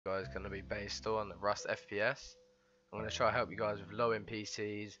is going to be based on Rust FPS. I'm going to try to help you guys with low-end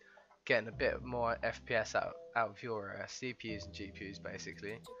PCs, getting a bit more FPS out of your CPUs and GPUs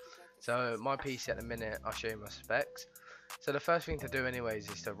basically. So my PC at the minute, I'll show you my specs. So the first thing to do anyways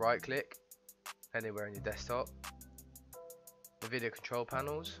is to right click anywhere in your desktop, the video control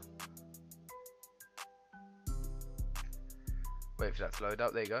panels, wait for that to load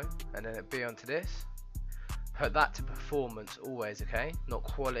up, there you go, and then it'll be onto this. Put that to performance always, okay, not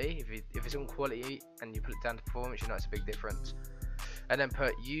quality. If it's on quality and you put it down to performance, you know it's a big difference. And then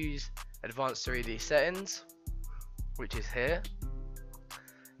put use advanced 3D settings, which is here.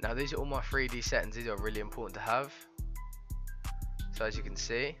 Now these are all my 3D settings, these are really important to have. So as you can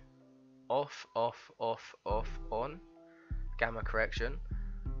see, off, off, off, off, on, gamma correction,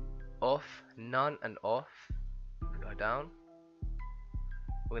 off, none and off. Go down.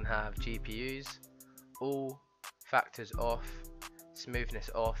 We're going to have GPUs, all factors off, smoothness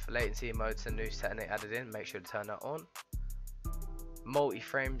off, latency modes and new setting added in, make sure to turn that on.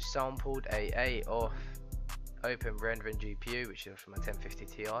 Multi-frame sampled AA off, open rendering GPU, which is for my 1050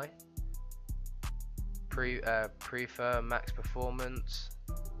 Ti. Prefer max performance,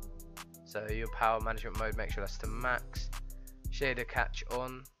 so your power management mode, make sure that's to max. Shader catch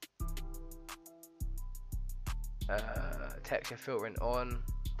on, texture filtering on,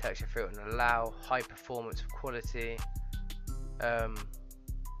 texture filtering allow, high performance quality,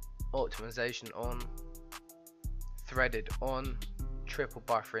 optimization on, threaded on, triple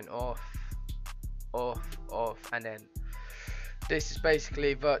buffering off, off, and then this is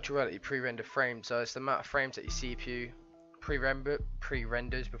basically virtual reality pre-rendered frames. So it's the amount of frames that your CPU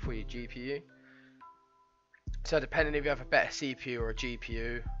pre-renders before your GPU. So depending if you have a better CPU or a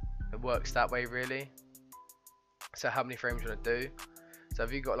GPU, it works that way really. So how many frames you want to do. So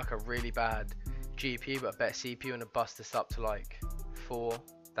if you've got like a really bad GPU but a better CPU and a bust this up to like 4,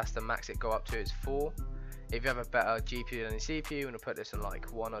 that's the max it go up to, is 4. If you have a better GPU than a CPU, you want to put this on like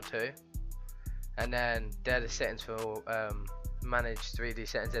 1 or 2. And then they're the settings for manage 3D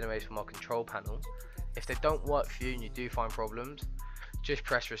settings anyways for my control panel. If they don't work for you and you do find problems, just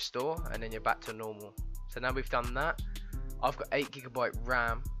press restore and then you're back to normal. So now we've done that. I've got 8GB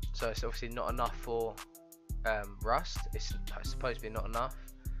RAM, so it's obviously not enough for Rust. It's supposed to be not enough,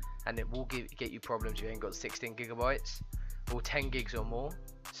 and it will get you problems if you ain't got 16GB or 10 gigs or more.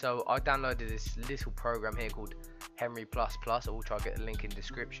 So I downloaded this little program here called Henry++. I will try to get the link in the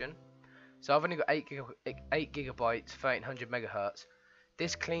description. So I've only got 8GB 1300 megahertz.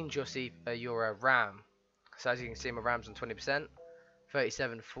 This cleans your RAM. So as you can see, my RAM's on 20%,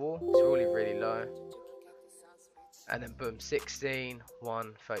 37.4. It's really low. And then boom, 16,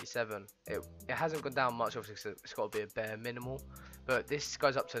 1, 37. It hasn't gone down much, obviously, because it's got to be a bare minimal. But this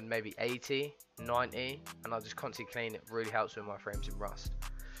goes up to maybe 80, 90, and I'll just constantly clean. It really helps with my frames in Rust.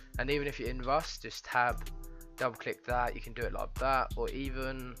 And even if you're in Rust, just double click that. You can do it like that, or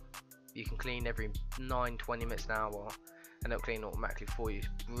even you can clean every 9-20 minutes an hour, and it'll clean automatically for you.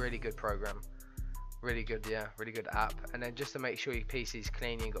 Really good program. Really good, yeah, really good app. And then just to make sure your PC is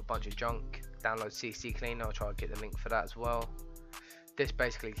clean, you ain't got a bunch of junk, download CCleaner. I'll try to get the link for that as well. This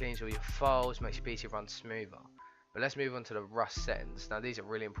basically cleans all your files, makes your PC run smoother. But let's move on to the Rust settings. Now these are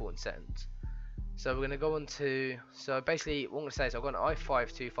really important settings. So we're going to go on to, so basically what I'm going to say is I've got an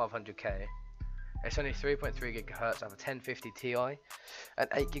i5-2500K. It's only 3.3 GHz. I have a 1050 Ti and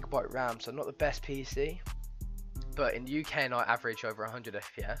 8GB RAM, so not the best PC. But in UK and I average over 100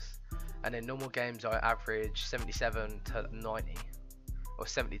 FPS. And in normal games I average 77 to 90 or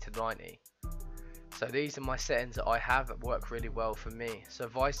 70 to 90. So these are my settings that I have that work really well for me. So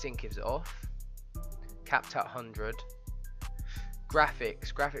voice sync is off, capped at 100,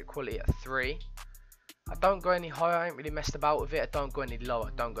 graphic quality at 3. I don't go any higher, I ain't really messed about with it. I don't go any lower,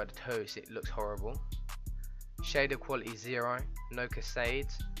 I don't go to 2, so it looks horrible. Shader quality 0, no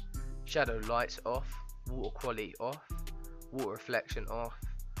cascades, shadow lights off, water quality off, water reflection off,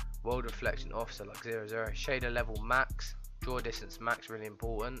 world reflection off, so like 0, 0. Shader level max, draw distance max, really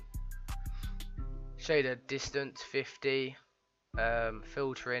important. Shader distance 50,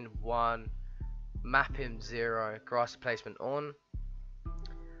 filtering 1, mapping 0, grass placement on.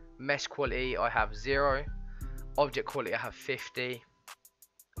 Mesh quality I have 0, object quality I have 50,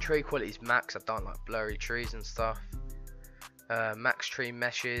 tree quality is max. I don't like blurry trees and stuff. Max tree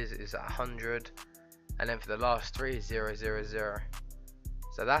meshes is at 100, and then for the last 3 is 0, 0, 0.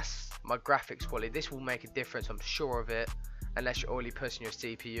 So that's my graphics quality. This will make a difference, I'm sure of it, unless you're already pushing your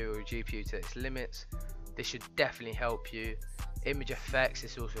CPU or your GPU to its limits. This should definitely help you. Image effects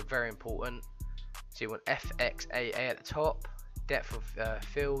is also very important. So you want FXAA at the top, depth of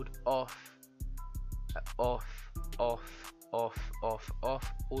field off, off, off, off, off,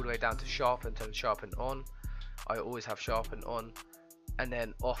 off, all the way down to sharpen, turn sharpen on. I always have sharpen on, and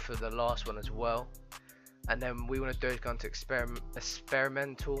then off for the last one as well. And then we want to do is go into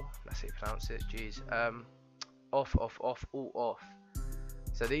experimental. Let's see, pronounce it. Jeez. Off, off, off, all off.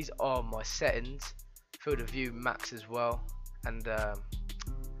 So these are my settings. Field of view max as well, and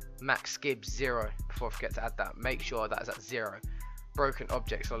max skip 0. Before I forget to add that, make sure that's at 0. Broken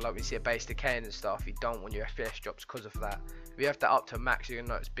objects, so like we see a base decaying and stuff, you don't want your FPS drops because of that. If you have that up to max, you're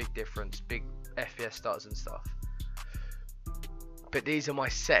gonna notice big difference, big FPS starts and stuff. But these are my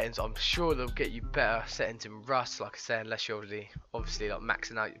settings. I'm sure they'll get you better settings in Rust, like I say, unless you're already obviously like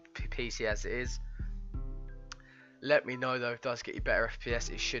maxing out your PC as it is. Let me know though if it does get you better FPS.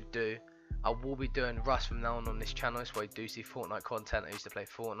 It should do. I will be doing Rust from now on this channel. That's why you do see Fortnite content. I used to play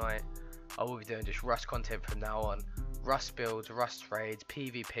Fortnite. I will be doing just Rust content from now on. Rust builds, Rust raids,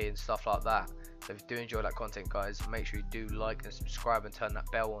 PvP and stuff like that. So if you do enjoy that content, guys, make sure you do like and subscribe and turn that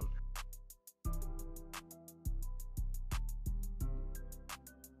bell on